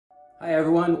Hi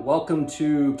everyone, welcome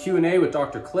to Q&A with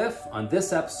Dr. Cliff. On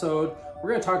this episode,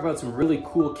 we're going to talk about some really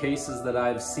cool cases that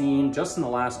I've seen just in the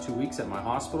last 2 weeks at my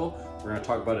hospital. We're going to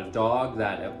talk about a dog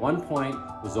that at one point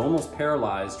was almost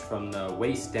paralyzed from the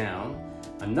waist down.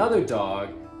 Another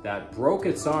dog that broke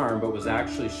its arm but was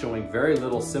actually showing very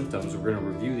little symptoms. We're going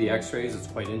to review the x-rays, it's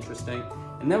quite interesting.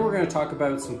 And then we're going to talk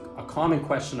about a common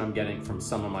question I'm getting from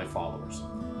some of my followers.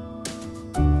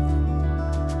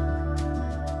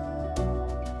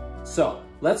 So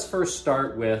let's first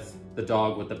start with the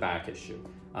dog with the back issue.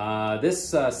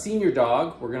 This senior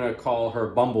dog, we're gonna call her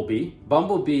Bumblebee.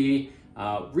 Bumblebee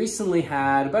recently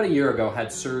about a year ago,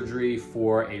 had surgery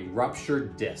for a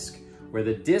ruptured disc, where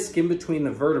the disc in between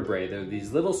the vertebrae, there are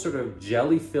these little sort of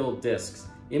jelly-filled discs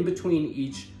in between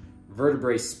each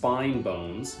vertebrae spine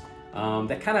bones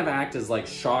that kind of act as like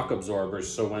shock absorbers,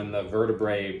 so when the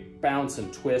vertebrae bounce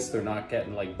and twist, they're not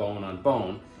getting like bone on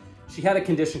bone. She had a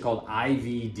condition called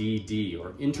IVDD, or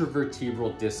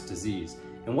intervertebral disc disease.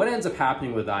 And what ends up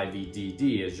happening with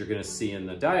IVDD, as you're going to see in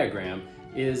the diagram,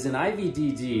 is in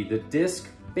IVDD, the disc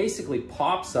basically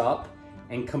pops up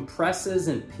and compresses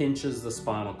and pinches the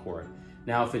spinal cord.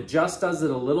 Now, if it just does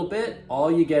it a little bit, all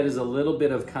you get is a little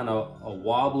bit of kind of a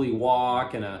wobbly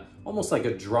walk and almost like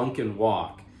a drunken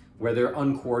walk, where they're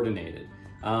uncoordinated.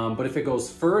 But if it goes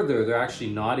further, they're actually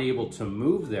not able to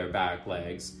move their back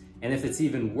legs. And if it's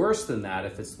even worse than that,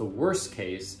 if it's the worst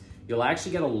case, you'll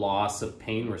actually get a loss of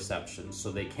pain reception,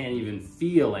 so they can't even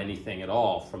feel anything at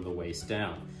all from the waist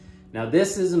down. Now,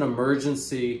 this is an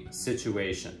emergency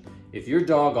situation. If your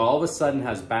dog all of a sudden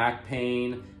has back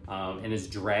pain and is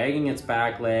dragging its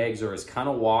back legs, or is kind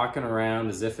of walking around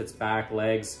as if its back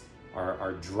legs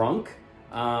are drunk,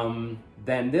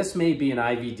 then this may be an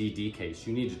IVDD case.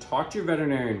 You need to talk to your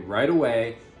veterinarian right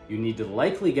away. You need to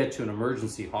likely get to an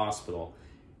emergency hospital.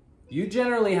 You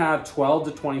generally have 12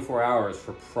 to 24 hours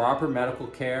for proper medical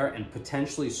care and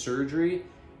potentially surgery.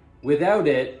 Without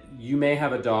it, you may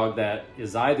have a dog that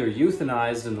is either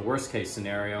euthanized in the worst case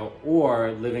scenario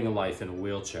or living a life in a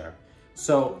wheelchair.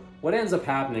 So what ends up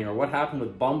happening, or what happened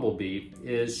with Bumblebee,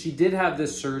 is she did have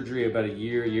this surgery about a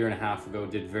year and a half ago,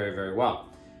 did very, very well.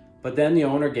 But then the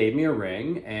owner gave me a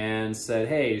ring and said,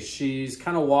 hey, she's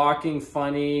kind of walking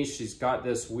funny. She's got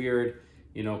this weird,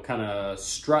 kind of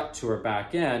strut to her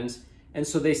back end. And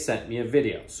so they sent me a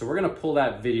video. So we're gonna pull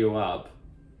that video up.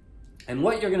 And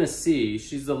what you're gonna see,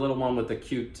 she's the little one with the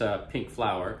cute pink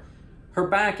flower. Her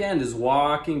back end is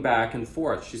walking back and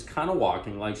forth. She's kind of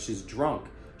walking like she's drunk.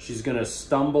 She's gonna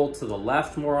stumble to the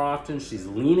left more often. She's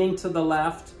leaning to the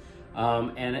left.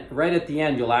 And right at the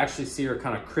end, you'll actually see her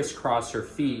kind of crisscross her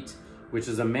feet, which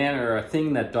is a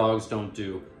thing that dogs don't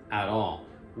do at all.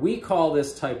 We call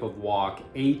this type of walk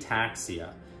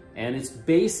ataxia, and it's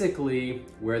basically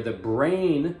where the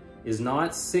brain is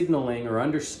not signaling or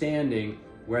understanding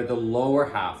where the lower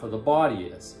half of the body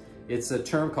is. It's a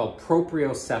term called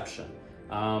proprioception.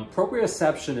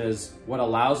 Proprioception is what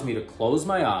allows me to close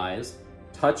my eyes,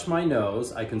 touch my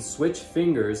nose, I can switch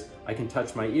fingers, I can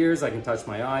touch my ears, I can touch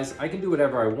my eyes, I can do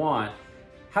whatever I want.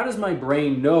 How does my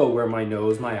brain know where my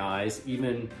nose, my eyes,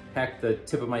 even heck, the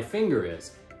tip of my finger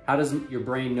is? How does your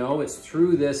brain know? It's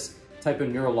through this type of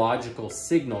neurological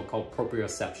signal called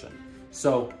proprioception.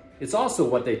 So it's also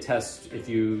what they test if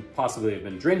you possibly have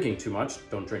been drinking too much.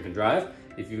 Don't drink and drive.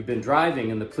 If you've been driving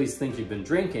and the police think you've been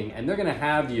drinking, and they're gonna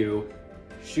have you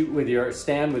stand with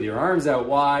your arms out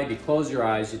wide, you close your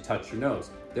eyes, you touch your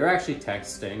nose. They're actually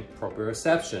testing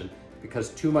proprioception because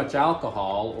too much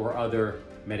alcohol or other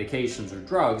medications or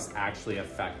drugs actually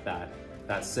affect that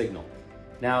signal.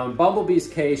 Now, in Bumblebee's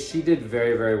case, she did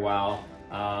very, very well.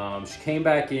 She came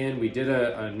back in, we did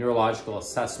a neurological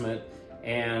assessment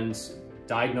and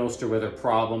diagnosed her with her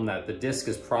problem that the disc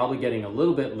is probably getting a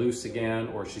little bit loose again,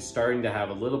 or she's starting to have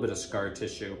a little bit of scar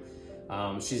tissue.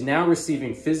 She's now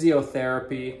receiving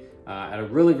physiotherapy at a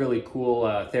really, really cool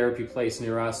therapy place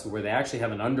near us, where they actually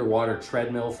have an underwater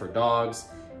treadmill for dogs.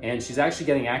 And she's actually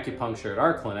getting acupuncture at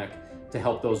our clinic to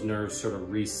help those nerves sort of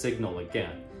re-signal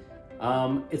again.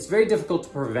 It's very difficult to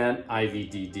prevent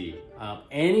IVDD.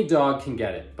 Any dog can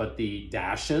get it, but the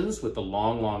Dachshunds with the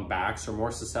long backs are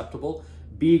more susceptible.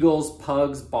 Beagles,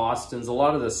 Pugs, Bostons, a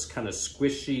lot of this kind of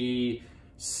squishy,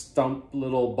 squishy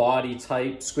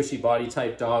body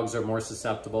type dogs are more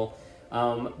susceptible.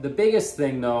 The biggest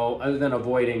thing though, other than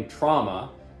avoiding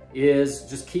trauma, is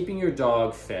just keeping your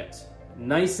dog fit.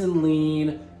 Nice and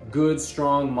lean, good,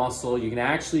 strong muscle. You can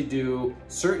actually do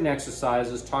certain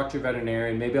exercises, talk to your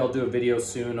veterinarian. Maybe I'll do a video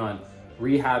soon on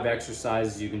rehab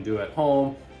exercises you can do at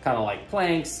home, kind of like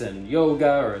planks and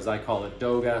yoga, or as I call it,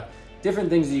 doga. Different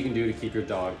things that you can do to keep your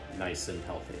dog nice and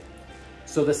healthy.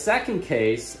 So the second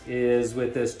case is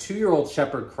with this 2-year-old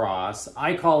Shepherd Cross.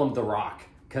 I call him the Rock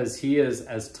because he is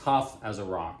as tough as a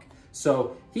rock.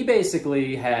 So he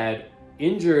basically had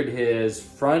injured his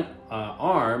front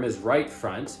arm, his right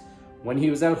front, when he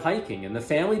was out hiking, and the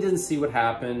family didn't see what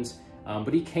happened,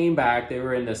 but he came back. They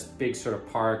were in this big sort of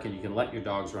park and you can let your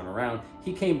dogs run around.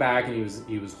 He came back and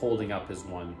he was holding up his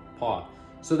one paw.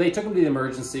 So they took him to the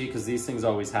emergency because these things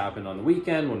always happen on the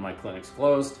weekend when my clinic's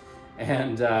closed.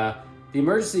 And the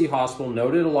emergency hospital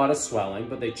noted a lot of swelling,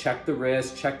 but they checked the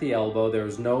wrist, checked the elbow. There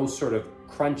was no sort of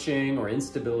crunching or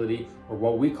instability or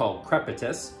what we call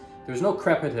crepitus. There was no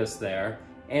crepitus there.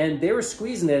 And they were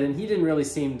squeezing it and he didn't really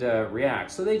seem to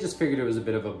react. So they just figured it was a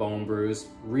bit of a bone bruise,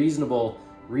 reasonable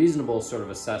sort of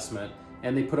assessment,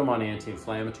 and they put him on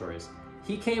anti-inflammatories.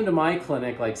 He came to my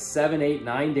clinic like 7, 8,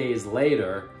 9 days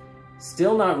later,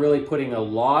 still not really putting a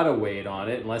lot of weight on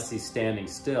it unless he's standing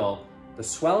still. The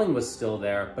swelling was still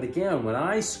there, but again, when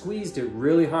I squeezed it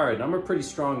really hard, and I'm a pretty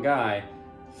strong guy,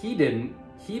 he didn't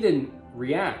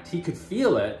react. He could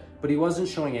feel it, but he wasn't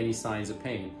showing any signs of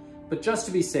pain. But just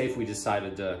to be safe, we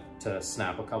decided to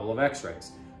snap a couple of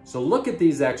x-rays. So look at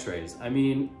these x-rays. I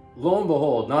mean, lo and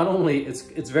behold, not only,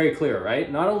 it's very clear,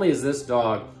 right? Not only is this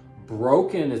dog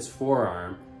broken its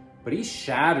forearm, but he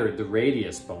shattered the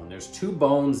radius bone. There's 2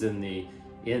 bones in the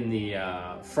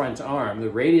front arm, the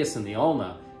radius and the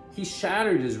ulna. He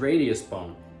shattered his radius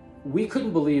bone. We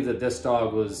couldn't believe that this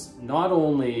dog was not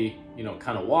only, you know,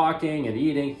 kind of walking and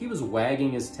eating, he was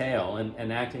wagging his tail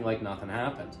and acting like nothing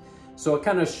happened. So it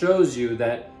kind of shows you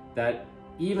that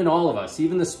even all of us,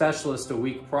 even the specialist a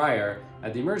week prior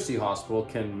at the emergency hospital,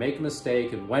 can make a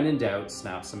mistake and when in doubt,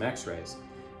 snap some x-rays.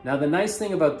 Now the nice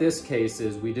thing about this case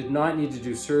is we did not need to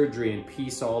do surgery and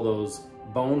piece all those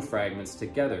bone fragments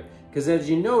together, because as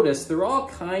you notice, they're all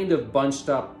kind of bunched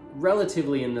up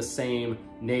relatively in the same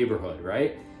neighborhood,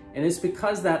 right? And it's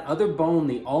because that other bone,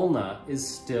 the ulna, is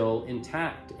still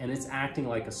intact and it's acting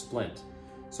like a splint.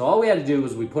 So all we had to do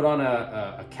was we put on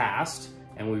a cast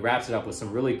and we wrapped it up with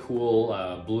some really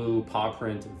cool blue paw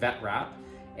print vet wrap.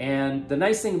 And the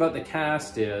nice thing about the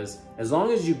cast is, as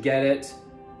long as you get it,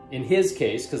 in his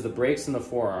case, because the break's in the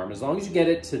forearm, as long as you get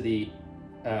it to the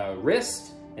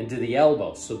wrist and to the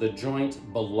elbow, so the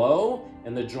joint below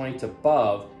and the joint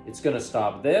above, it's going to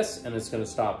stop this and it's going to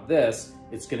stop this.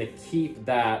 It's going to keep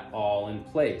that all in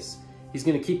place. He's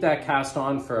going to keep that cast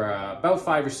on for about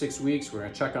 5 or 6 weeks. We're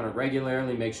going to check on it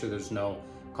regularly, make sure there's no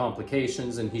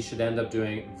complications, and he should end up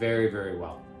doing very, very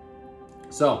well.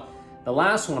 So the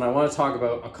last one, I want to talk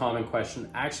about a common question.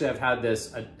 Actually, I've had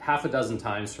this half a dozen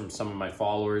times from some of my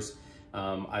followers,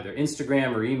 either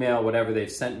Instagram or email, whatever.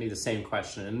 They've sent me the same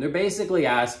question. And they're basically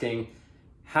asking,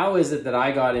 how is it that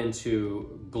I got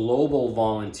into global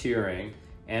volunteering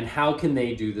and how can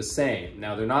they do the same?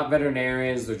 Now, they're not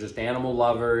veterinarians, they're just animal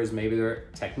lovers. Maybe they're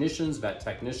technicians, vet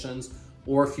technicians,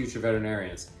 or future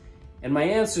veterinarians. And my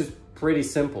answer is pretty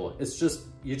simple. It's just,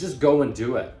 you just go and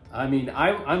do it. I mean,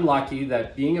 I'm lucky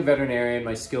that being a veterinarian,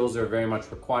 my skills are very much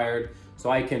required. So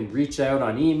I can reach out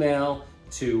on email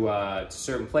to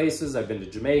certain places. I've been to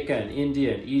Jamaica and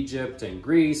India and Egypt and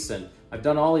Greece, and I've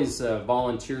done all these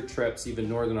volunteer trips, even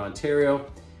Northern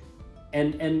Ontario.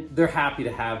 And they're happy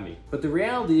to have me. But the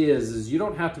reality is you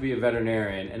don't have to be a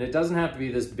veterinarian, and it doesn't have to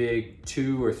be this big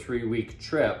 2 or 3 week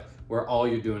trip where all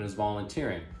you're doing is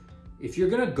volunteering. If you're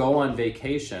gonna go on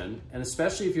vacation, and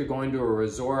especially if you're going to a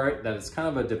resort that is kind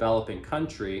of a developing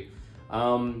country,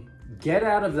 get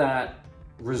out of that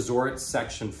resort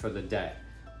section for the day.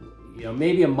 You know,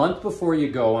 maybe a month before you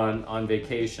go on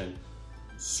vacation,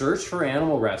 search for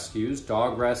animal rescues,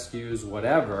 dog rescues,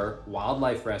 whatever,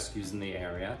 wildlife rescues in the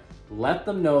area. Let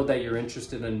them know that you're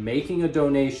interested in making a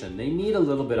donation. They need a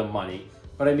little bit of money,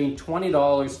 but I mean, $20,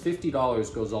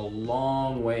 $50 goes a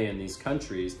long way in these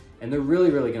countries, and they're really,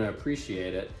 really gonna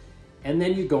appreciate it. And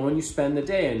then you go and you spend the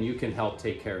day and you can help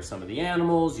take care of some of the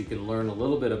animals. You can learn a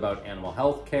little bit about animal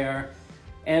health care.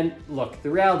 And look, the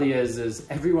reality is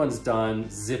everyone's done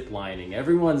zip lining.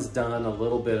 Everyone's done a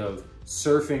little bit of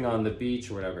surfing on the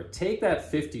beach or whatever. Take that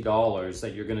 $50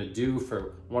 that you're gonna do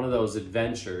for one of those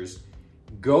adventures,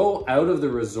 go out of the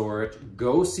resort,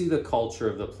 go see the culture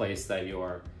of the place that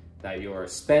you're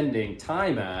spending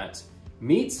time at,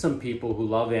 meet some people who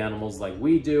love animals like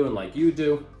we do and like you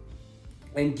do,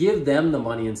 and give them the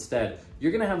money instead.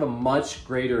 You're gonna have a much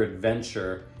greater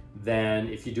adventure than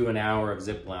if you do an hour of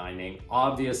zip lining.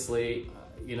 Obviously,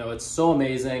 you know, it's so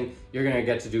amazing. You're gonna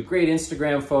get to do great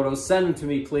Instagram photos. Send them to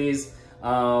me, please.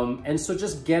 And so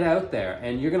just get out there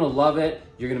and you're gonna love it.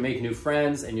 You're gonna make new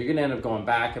friends and you're gonna end up going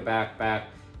back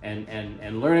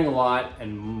and learning a lot,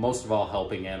 and most of all,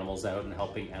 helping animals out and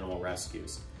helping animal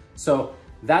rescues. So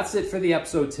that's it for the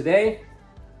episode today.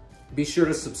 Be sure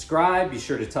to subscribe, be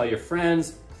sure to tell your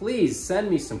friends. Please send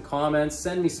me some comments,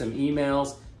 send me some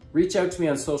emails, reach out to me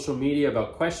on social media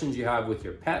about questions you have with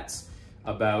your pets,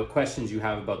 about questions you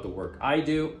have about the work I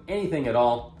do, anything at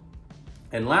all.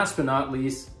 And last but not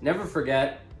least, never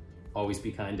forget, always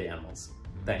be kind to animals.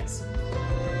 Thanks.